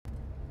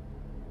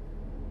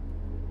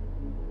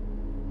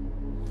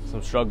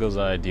Some struggles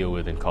that I deal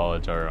with in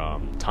college are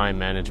time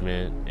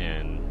management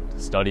and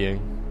studying.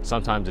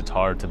 Sometimes it's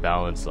hard to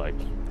balance like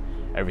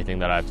everything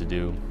that I have to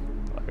do.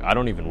 Like, I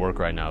don't even work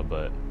right now,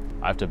 but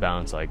I have to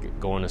balance like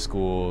going to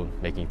school,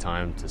 making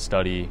time to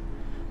study,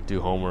 do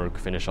homework,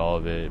 finish all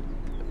of it,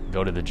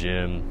 go to the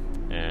gym,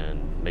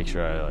 and make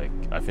sure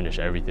I finish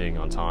everything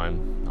on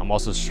time. I'm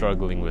also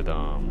struggling with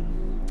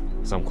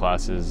some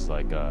classes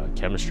like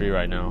chemistry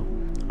right now.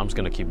 I'm just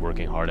gonna keep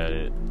working hard at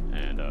it,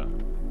 and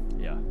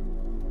yeah.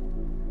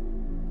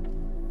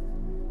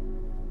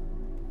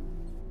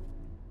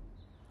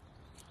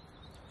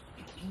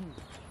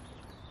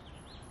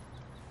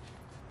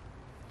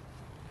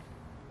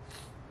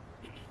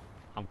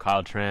 I'm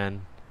Kyle Tran.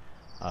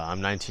 I'm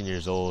 19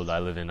 years old. I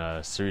live in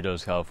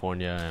Cerritos,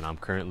 California, and I'm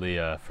currently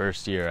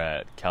first year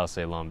at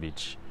calstate Long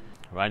Beach.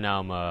 Right now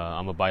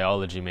I'm a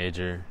biology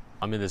major.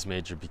 I'm in this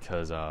major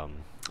because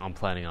I'm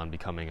planning on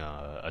becoming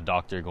a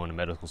doctor, going to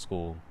medical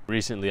school.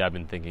 Recently I've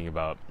been thinking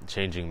about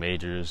changing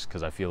majors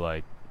because I feel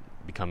like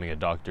becoming a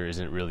doctor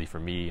isn't really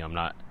for me. I'm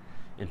not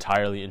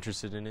entirely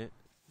interested in it.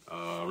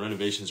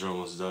 Renovations are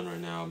almost done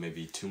right now,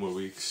 maybe 2 more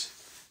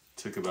weeks.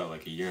 Took about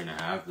like a year and a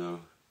half though.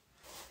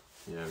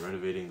 Yeah,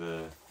 renovating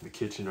the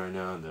kitchen right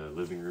now and the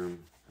living room.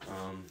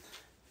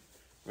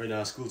 Right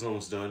now school's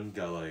almost done.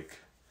 Got like,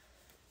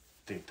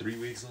 I think 3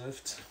 weeks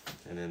left,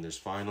 and then there's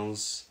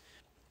finals.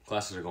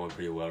 Classes are going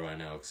pretty well right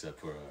now, except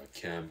for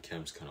chem.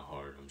 Chem's kind of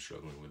hard. I'm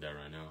struggling with that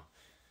right now.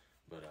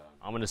 But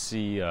I'm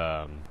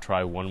gonna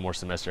try one more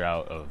semester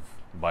out of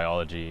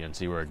biology and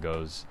see where it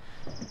goes.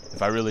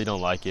 If I really don't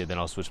like it, then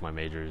I'll switch my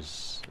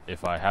majors.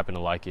 If I happen to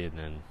like it,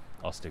 then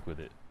I'll stick with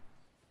it.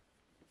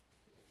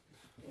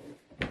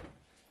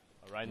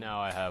 Right now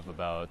I have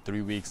about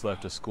 3 weeks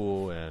left of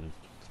school, and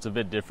it's a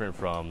bit different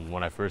from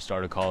when I first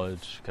started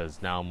college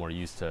because now I'm more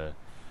used to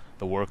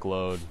the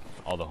workload,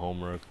 all the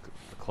homework,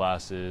 the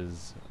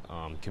classes,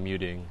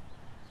 commuting,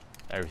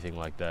 everything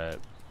like that.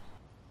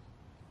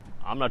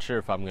 I'm not sure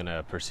if I'm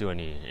gonna pursue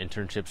any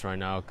internships right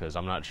now because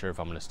I'm not sure if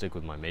I'm gonna stick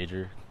with my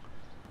major.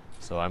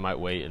 So I might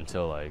wait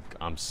until like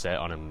I'm set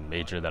on a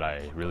major that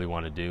I really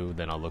want to do,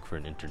 then I'll look for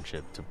an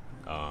internship to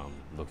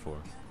look for.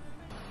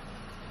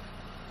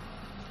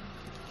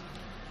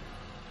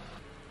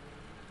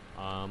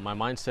 My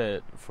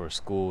mindset for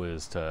school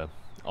is to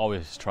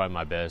always try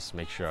my best,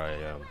 make sure I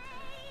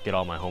get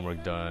all my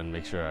homework done,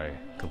 make sure I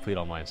complete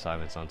all my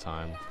assignments on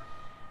time.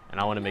 And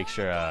I want to make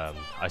sure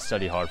I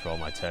study hard for all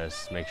my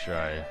tests, make sure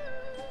I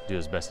do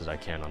as best as I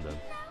can on them.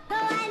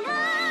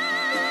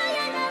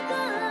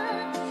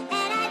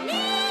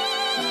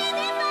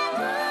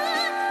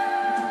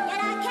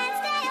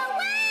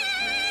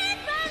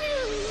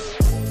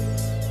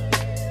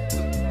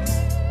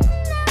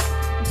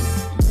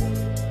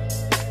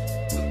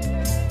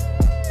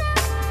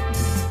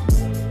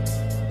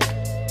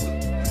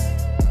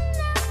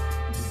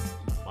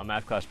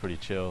 Math class pretty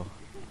chill.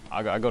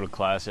 I go to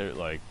class,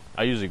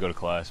 I usually go to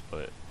class,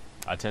 but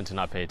I tend to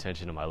not pay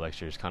attention to my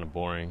lecture. It's kind of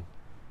boring,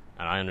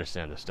 and I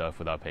understand the stuff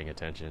without paying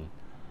attention.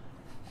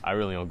 I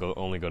really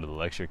only go to the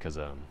lecture because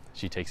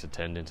she takes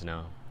attendance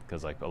now,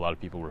 because like a lot of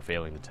people were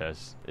failing the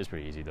test. It's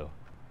pretty easy though.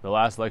 The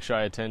last lecture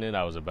I attended,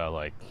 I was about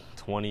like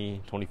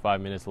 25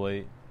 minutes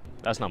late.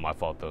 That's not my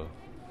fault though.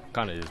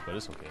 Kind of is, but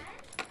it's okay.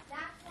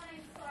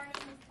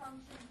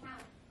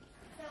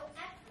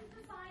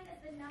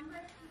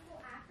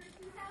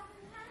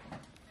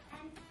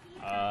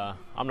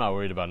 I'm not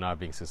worried about not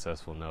being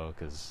successful, no,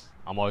 because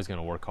I'm always going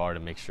to work hard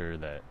and make sure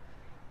that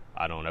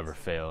I don't ever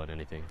fail at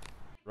anything.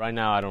 Right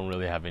now, I don't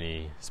really have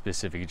any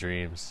specific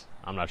dreams.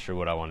 I'm not sure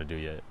what I want to do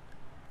yet.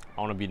 I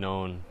want to be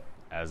known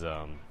as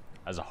a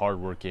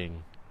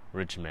hardworking,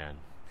 rich man.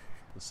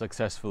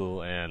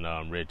 Successful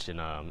and rich in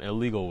a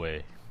legal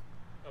way.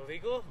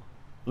 Illegal?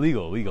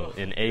 Legal,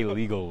 in a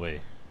legal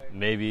way.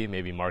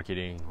 Maybe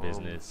marketing,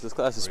 business. This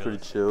class is pretty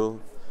chill.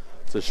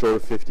 It's a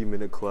short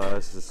 50-minute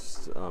class.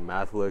 It's a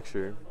math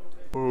lecture.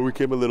 Oh, we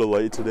came a little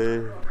late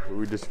today.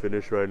 We just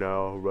finished right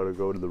now. We're about to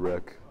go to the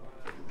rec.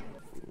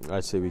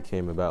 I'd say we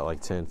came about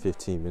like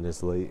 10-15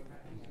 minutes late.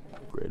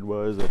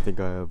 Grade-wise, I think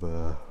I have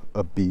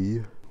a B.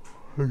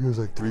 I think there's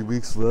like 3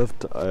 weeks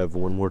left. I have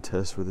one more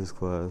test for this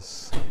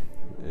class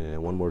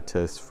and one more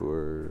test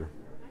for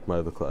my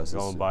other classes.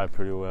 Going by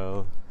pretty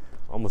well.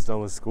 Almost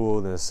done with school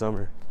in the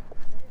summer.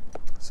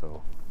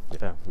 So,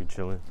 yeah, we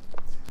chilling.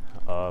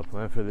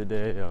 Plan for the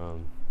day,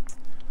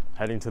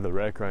 heading to the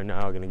rec right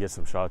now, gonna get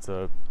some shots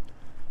up,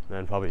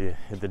 then probably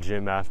hit the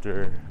gym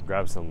after,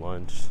 grab some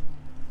lunch,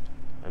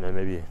 and then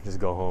maybe just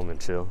go home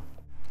and chill.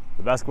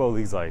 The basketball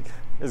league's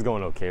it's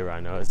going okay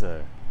right now. It's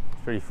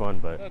pretty fun,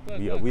 but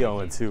we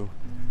 0-2,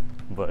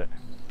 but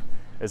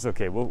it's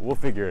okay, we'll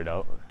figure it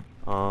out.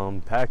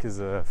 PAC is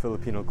a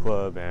Filipino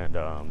club, and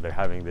they're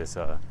having this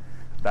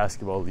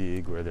basketball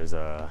league where there's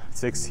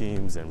 6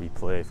 teams and we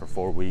play for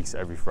 4 weeks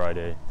every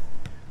Friday.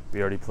 We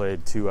already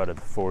played 2 out of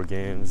the 4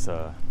 games.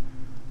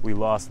 We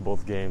lost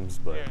both games,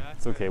 but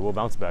it's okay. We'll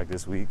bounce back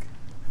this week,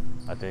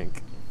 I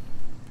think.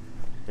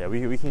 Yeah,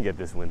 we can get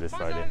this win this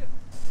Friday.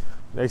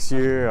 Next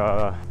year,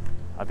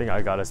 I think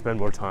I gotta spend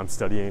more time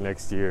studying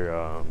next year.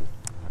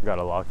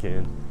 gotta lock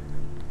in.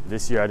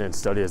 This year I didn't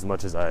study as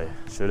much as I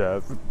should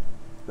have.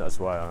 That's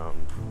why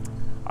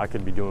I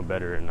could be doing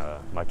better in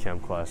my chem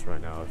class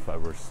right now if I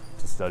were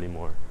to study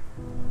more.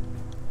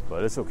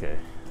 But it's okay.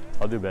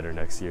 I'll do better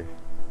next year.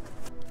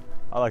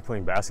 I like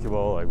playing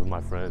basketball like with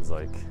my friends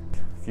like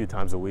a few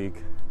times a week.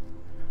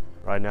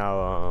 Right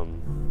now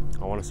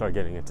I want to start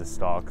getting into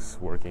stocks,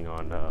 working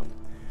on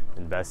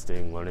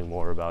investing, learning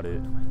more about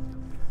it.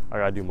 I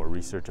gotta do more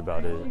research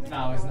about it.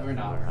 No, we're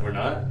not. We're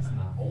not?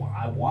 Oh,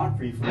 I want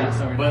free food. Yeah,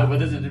 So but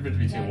there's a difference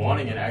between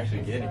wanting and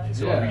actually getting it.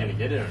 So are we gonna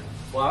get it?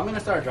 Well, I'm gonna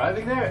start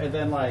driving there, and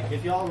then like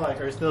if y'all like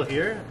are still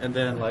here, and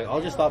then like I'll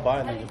just stop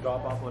by and then just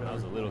drop off When I whatever.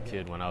 was a little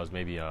kid, when I was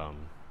maybe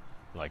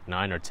like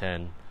 9 or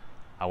 10,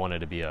 I wanted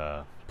to be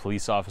a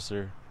police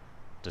officer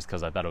just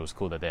because I thought it was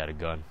cool that they had a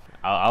gun.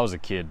 I was a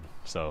kid,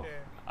 so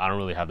I don't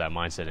really have that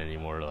mindset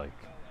anymore. Like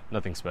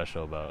nothing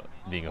special about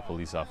being a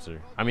police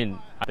officer. I mean,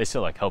 they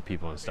still like help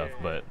people and stuff,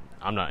 but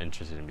I'm not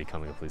interested in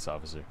becoming a police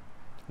officer.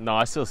 No,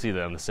 I still see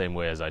them the same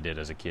way as I did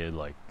as a kid.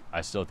 Like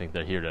I still think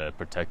they're here to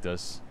protect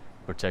us,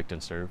 protect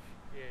and serve.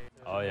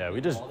 Oh yeah,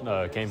 we just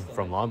came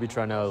from Long Beach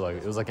right now. Like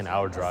it was like an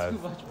hour drive.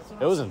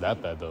 It wasn't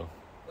that bad though.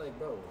 Like,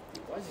 bro,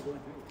 why is he going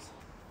through this?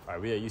 All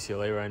right, we at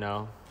UCLA right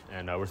now,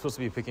 and we're supposed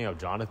to be picking up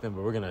Jonathan,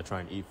 but we're gonna try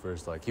and eat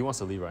first. Like he wants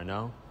to leave right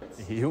now.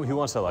 He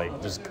wants to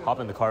like just hop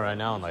in the car right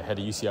now and like head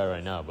to UCI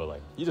right now. But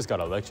like you just got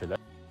a lecture.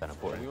 That's kind of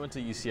important. We went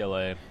to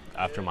UCLA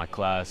after my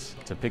class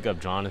to pick up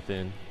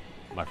Jonathan,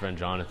 my friend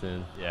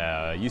Jonathan.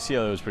 Yeah,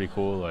 UCLA was pretty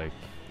cool. Like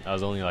that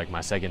was only like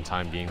my second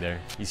time being there.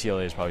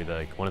 UCLA is probably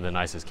like one of the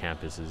nicest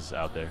campuses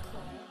out there.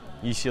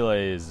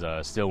 UCLA is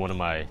still one of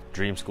my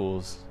dream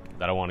schools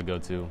that I want to go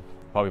to.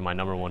 Probably my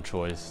 #1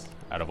 choice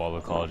out of all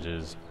the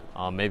colleges.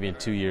 Maybe in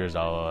 2 years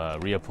I'll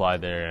reapply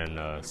there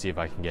and see if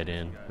I can get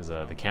in because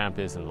the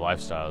campus and the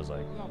lifestyle is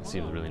like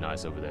seems really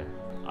nice over there.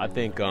 I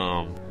think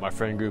my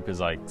friend group is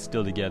like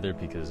still together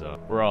because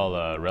we're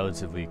all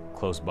relatively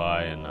close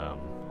by and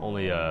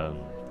only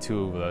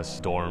 2 of us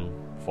dorm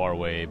far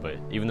away, but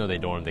even though they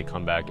dorm, they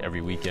come back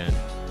every weekend.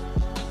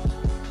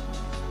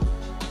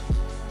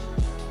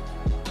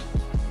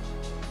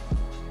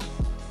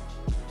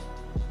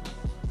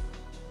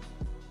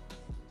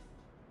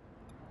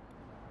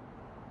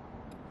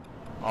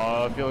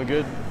 Feeling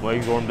good.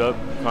 Legs warmed up,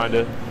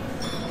 kinda.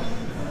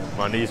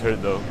 My knees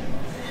hurt though.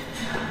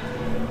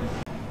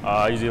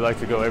 I usually like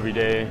to go every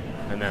day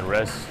and then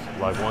rest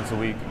like once a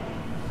week,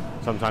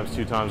 sometimes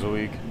 2 times a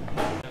week.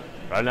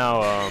 Right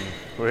now,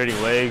 we're hitting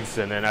legs,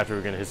 and then after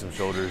we're gonna hit some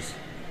shoulders.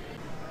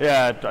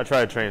 Yeah, I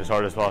try to train as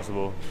hard as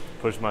possible,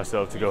 push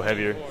myself to go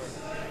heavier.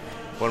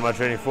 What am I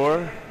training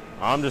for?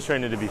 I'm just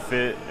training to be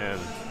fit and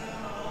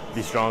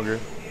be stronger.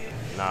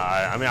 Nah,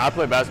 I mean, I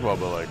play basketball,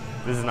 but like,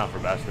 this is not for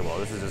basketball.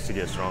 This is just to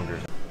get stronger.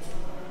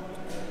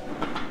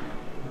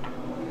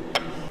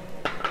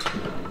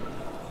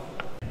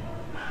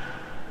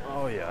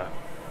 Oh yeah.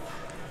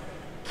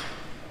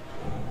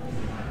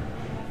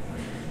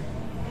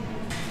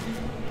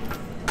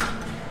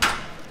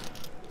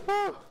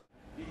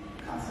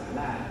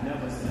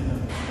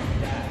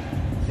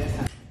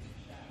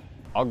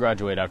 I'll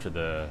graduate after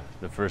the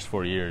first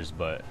 4 years,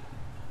 but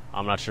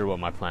I'm not sure what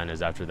my plan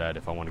is after that.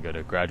 If I want to go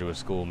to graduate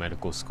school,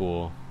 medical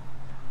school,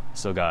 I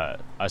still got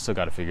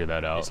to figure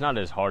that out. It's not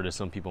as hard as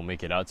some people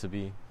make it out to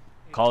be.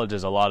 College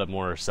is a lot of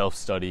more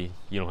self-study.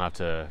 You don't have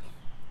to,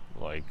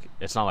 like,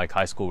 it's not like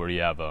high school where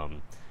you have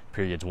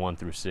periods 1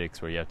 through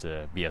 6 where you have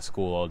to be at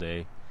school all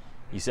day.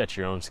 You set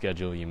your own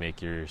schedule. You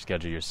make your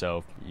schedule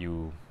yourself.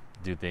 You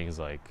do things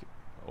like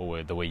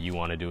the way you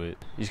want to do it.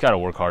 You just got to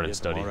work hard and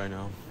study. Right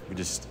now, we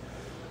just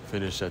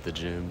finished at the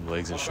gym,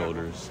 legs and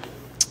shoulders.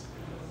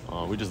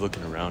 We're just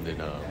looking around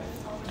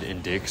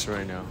in Dick's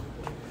right now.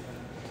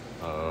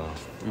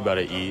 We about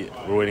to eat.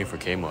 We're waiting for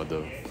K-Mod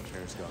though.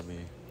 Parents got me,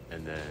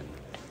 and then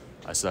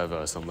I still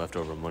have some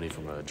leftover money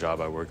from a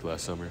job I worked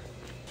last summer.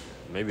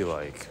 Maybe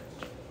like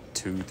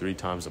 2-3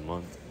 times a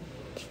month.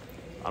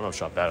 I don't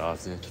shop that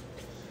often.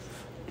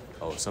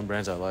 Oh, some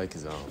brands I like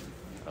is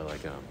I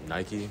like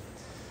Nike.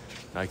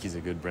 Nike's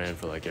a good brand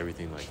for like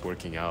everything like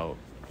working out.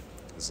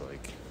 It's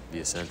like the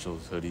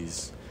essentials,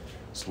 hoodies,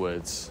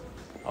 sweats.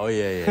 Oh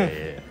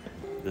yeah.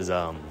 There's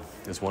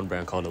this one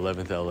brand called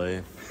 11th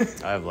LA.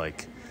 I have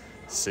like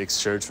 6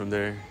 shirts from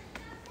there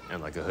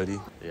and like a hoodie.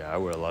 Yeah, I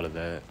wear a lot of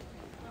that.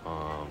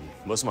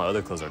 Most of my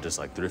other clothes are just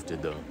like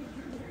thrifted though.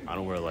 I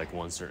don't wear like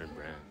one certain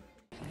brand.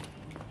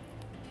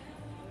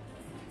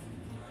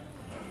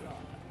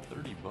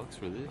 $30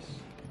 for this?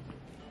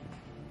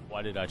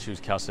 Why did I choose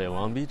Cal State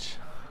Long Beach?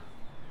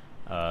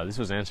 This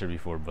was answered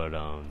before, but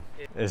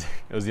it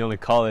was the only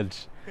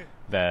college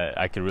that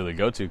I could really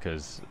go to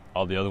because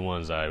all the other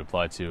ones I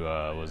applied to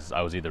I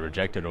was either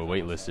rejected or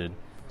waitlisted.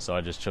 So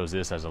I just chose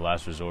this as a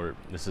last resort.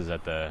 This is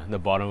at the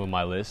bottom of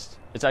my list.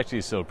 It's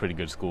actually still a pretty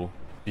good school.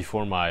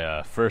 Before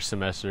my first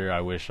semester,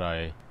 I wish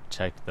I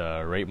checked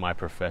the Rate My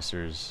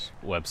Professors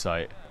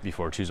website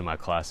before choosing my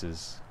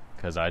classes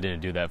because I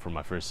didn't do that for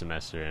my first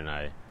semester and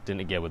I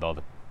didn't get with all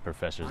the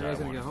professors that I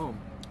wanted. When are you guys gonna get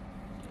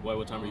home?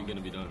 What time are you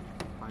gonna be done?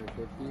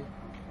 5:50,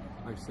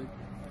 5:06.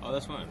 Oh,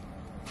 that's fine.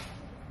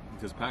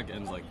 because pack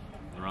ends like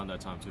around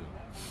that time too.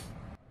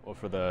 Well,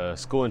 for the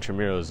school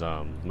intramurals,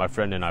 my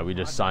friend and I, we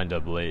just signed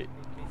up late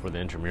for the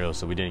intramurals,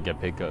 so we didn't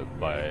get picked up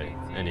by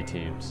any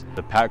teams.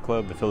 The PAC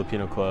club, the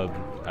Filipino club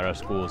at our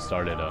school,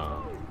 started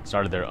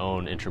their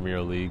own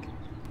intramural league.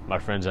 My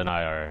friends and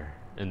I are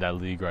in that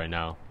league right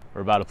now.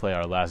 We're about to play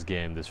our last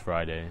game this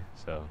Friday,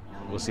 so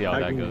we'll see how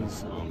that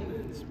goes.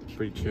 It's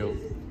pretty chill.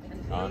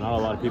 Not a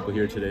lot of people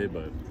here today,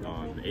 but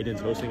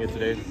Aiden's hosting it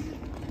today.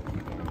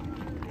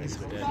 It's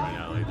dead right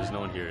now. Like, there's no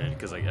one here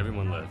because like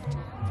everyone left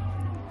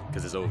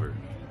because it's over.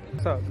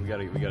 What's up? We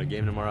got a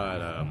game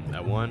tomorrow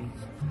at 1.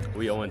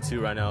 We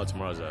 0-2 right now.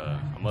 Tomorrow's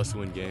a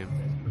must-win game.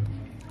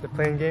 The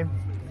playing game?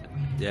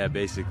 Yeah,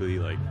 basically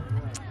like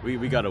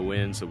we got to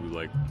win, so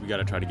we got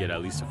to try to get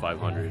at least to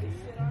 500,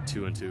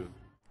 2-2.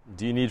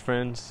 Do you need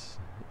friends?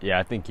 Yeah,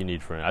 I think you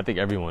need friends. I think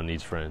everyone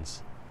needs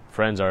friends.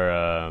 Friends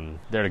are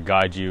there to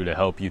guide you, to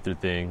help you through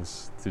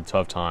things, through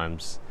tough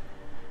times,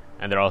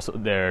 and they're also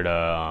there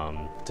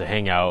to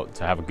hang out,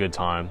 to have a good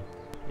time,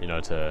 you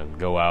know, to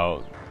go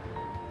out.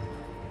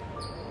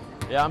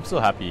 Yeah, I'm still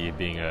happy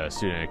being a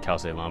student at Cal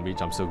State Long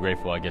Beach. I'm so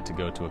grateful I get to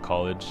go to a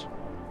college,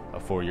 a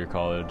 4-year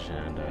college,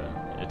 and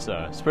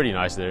it's pretty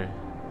nice there.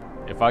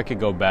 If I could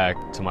go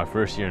back to my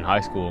first year in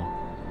high school,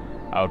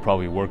 I would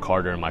probably work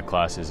harder in my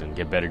classes and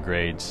get better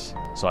grades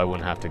so I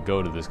wouldn't have to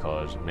go to this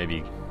college.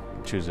 Maybe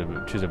choose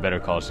a better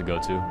college to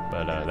go to,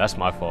 but that's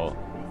my fault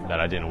that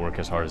I didn't work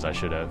as hard as I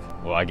should have.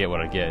 Well, I get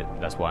what I get.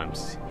 That's why I'm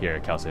here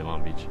at Cal State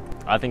Long Beach.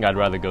 I think I'd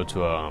rather go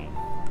to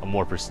a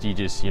more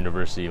prestigious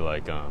university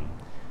like a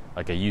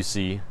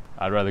UC.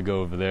 I'd rather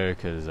go over there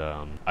because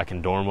I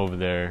can dorm over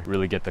there,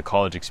 really get the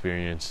college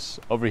experience.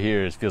 Over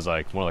here, it feels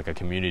like more like a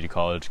community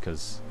college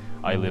because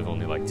I live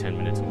only like 10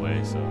 minutes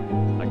away, so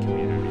I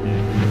commute every day.